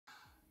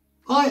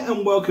Hi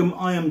and welcome,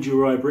 I am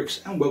Juriah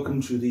Bricks and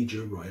welcome to the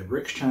Juriah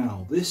Bricks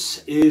channel.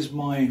 This is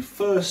my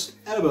first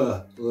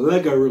ever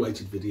Lego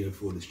related video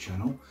for this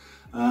channel.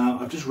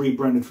 I've just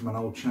rebranded from an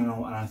old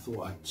channel and I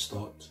thought I'd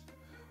start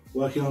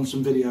working on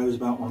some videos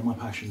about one of my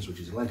passions, which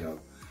is Lego.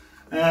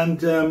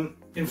 And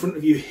in front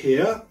of you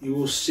here, you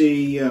will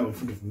see, in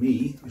front of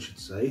me I should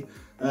say,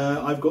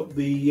 I've got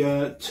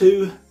the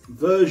two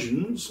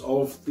versions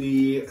of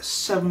the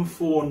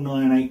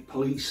 7498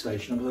 police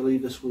station. I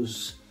believe this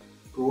was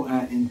brought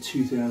out in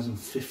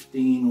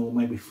 2015 or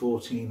maybe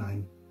 14,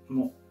 I'm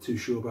not too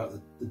sure about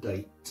the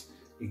date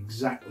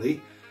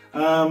exactly.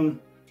 You're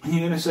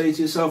going to say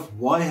to yourself,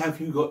 why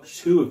have you got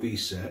two of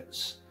these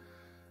sets?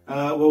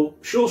 Well,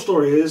 short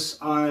story is,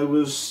 I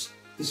was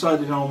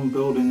decided on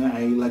building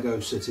a Lego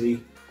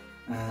city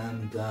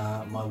and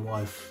my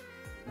wife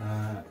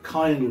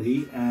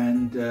kindly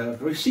and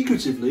very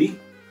secretively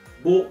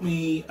bought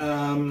me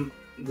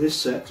this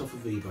set off of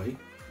eBay,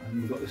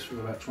 and we got this for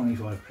about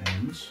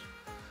 £25.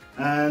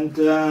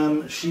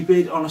 And she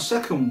bid on a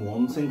second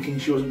one thinking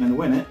she wasn't going to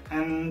win it,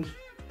 and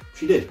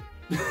she did.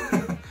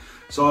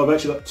 So I've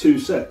actually got two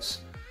sets.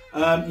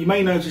 You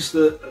may notice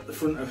that at the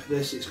front of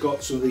this it's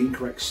got some of the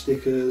incorrect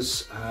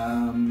stickers,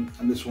 and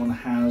this one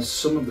has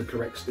some of the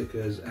correct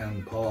stickers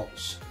and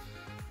parts,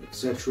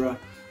 etc.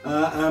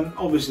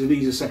 Obviously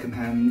these are second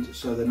hand,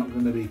 so they're not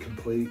going to be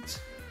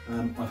complete.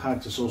 I've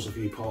had to source a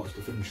few parts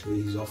to finish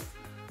these off,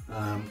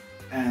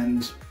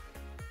 and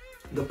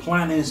the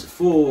plan is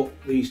for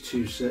these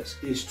two sets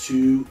is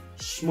to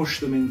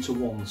smush them into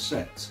one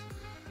set.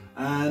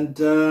 And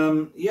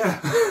yeah,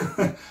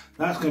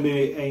 that's going to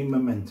be a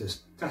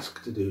momentous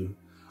task to do,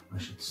 I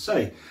should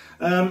say.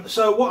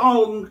 So what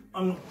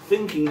I'm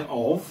thinking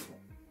of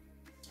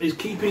is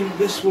keeping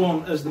this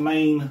one as the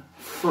main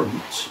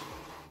front,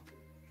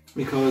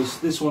 because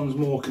this one's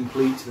more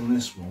complete than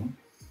this one,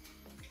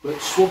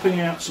 but swapping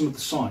out some of the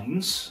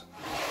signs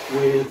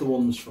with the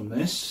ones from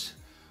this.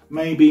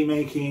 Maybe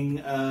making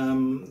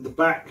the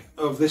back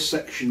of this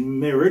section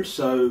mirrored,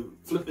 so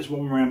flip this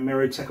one around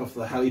mirrored, take off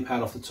the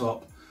helipad off the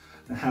top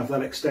and have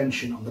that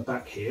extension on the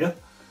back here.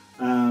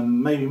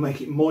 Maybe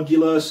make it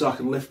modular so I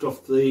can lift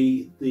off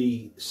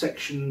the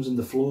sections and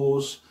the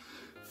floors,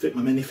 fit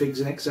my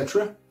minifigs in,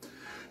 etc.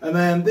 And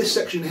then this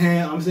section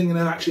here, I'm thinking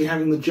of actually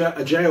having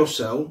a jail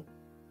cell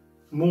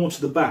more to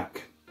the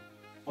back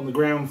on the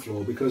ground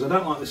floor, because I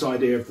don't like this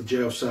idea of the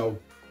jail cell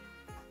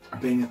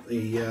being at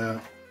the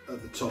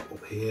top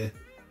up here.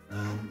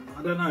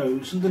 I don't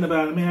know, something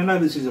about it. I mean, I know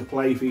this is a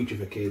play feature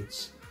for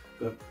kids,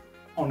 but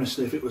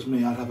honestly, if it was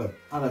me, I'd have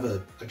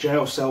a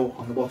jail cell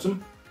on the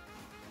bottom.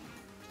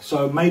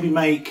 So maybe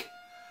make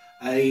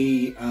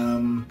a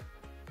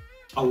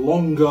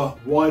longer,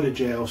 wider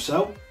jail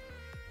cell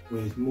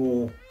with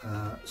more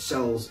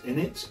cells in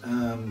it,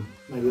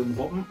 maybe on the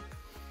bottom.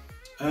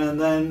 And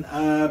then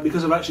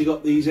because I've actually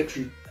got these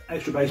extra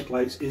base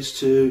plates, is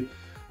to,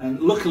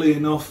 and luckily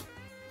enough,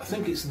 I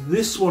think it's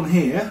this one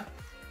here,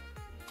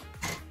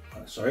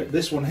 sorry,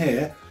 this one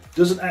here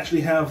doesn't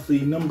actually have the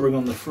numbering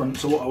on the front,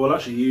 so what I will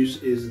actually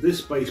use is this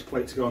base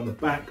plate to go on the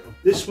back of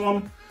this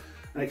one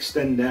and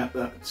extend out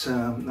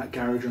that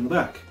garage on the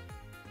back,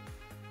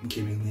 and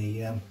giving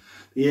the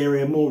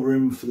area more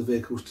room for the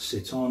vehicles to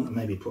sit on, and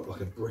maybe put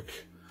like a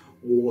brick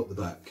wall at the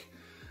back.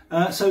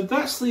 So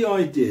that's the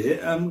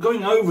idea.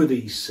 Going over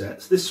these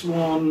sets, this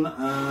one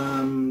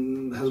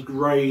has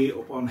grey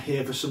up on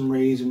here for some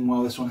reason,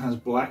 while this one has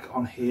black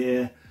on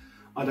here.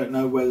 I don't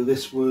know whether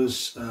this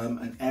was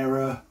an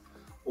error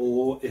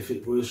or if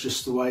it was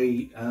just the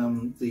way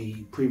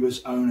the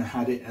previous owner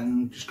had it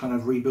and just kind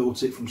of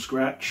rebuilt it from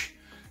scratch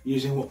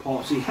using what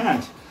parts he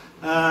had.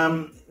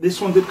 This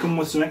one did come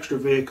with some extra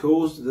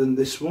vehicles than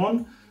this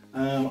one.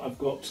 I've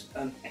got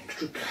an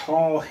extra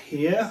car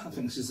here. I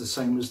think this is the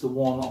same as the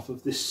one off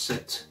of this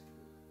set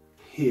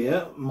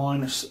here,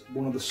 minus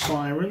one of the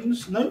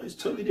sirens. No, it's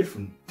totally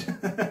different.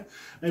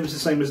 Maybe it's the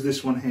same as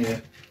this one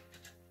here.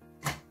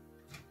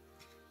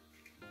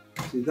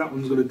 See, that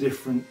one's got a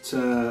different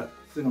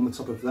thing on the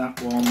top of that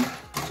one.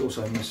 It's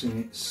also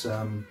missing its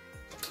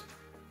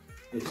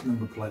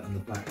number plate on the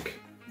back.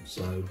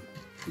 So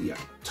yeah,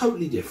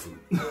 totally different.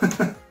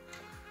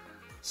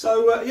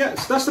 So yeah,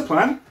 so that's the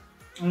plan.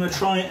 I'm going to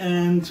try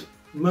and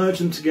merge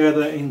them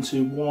together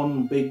into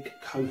one big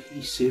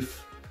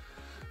cohesive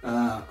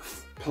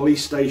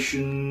police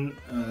station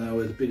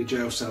with bigger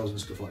jail cells and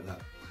stuff like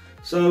that.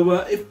 So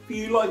if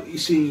you like what you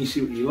see and you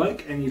see what you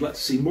like, and you'd like to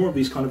see more of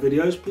these kind of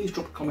videos, please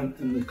drop a comment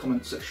in the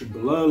comment section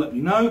below, let me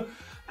know,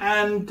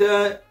 and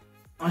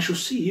I shall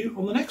see you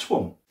on the next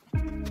one.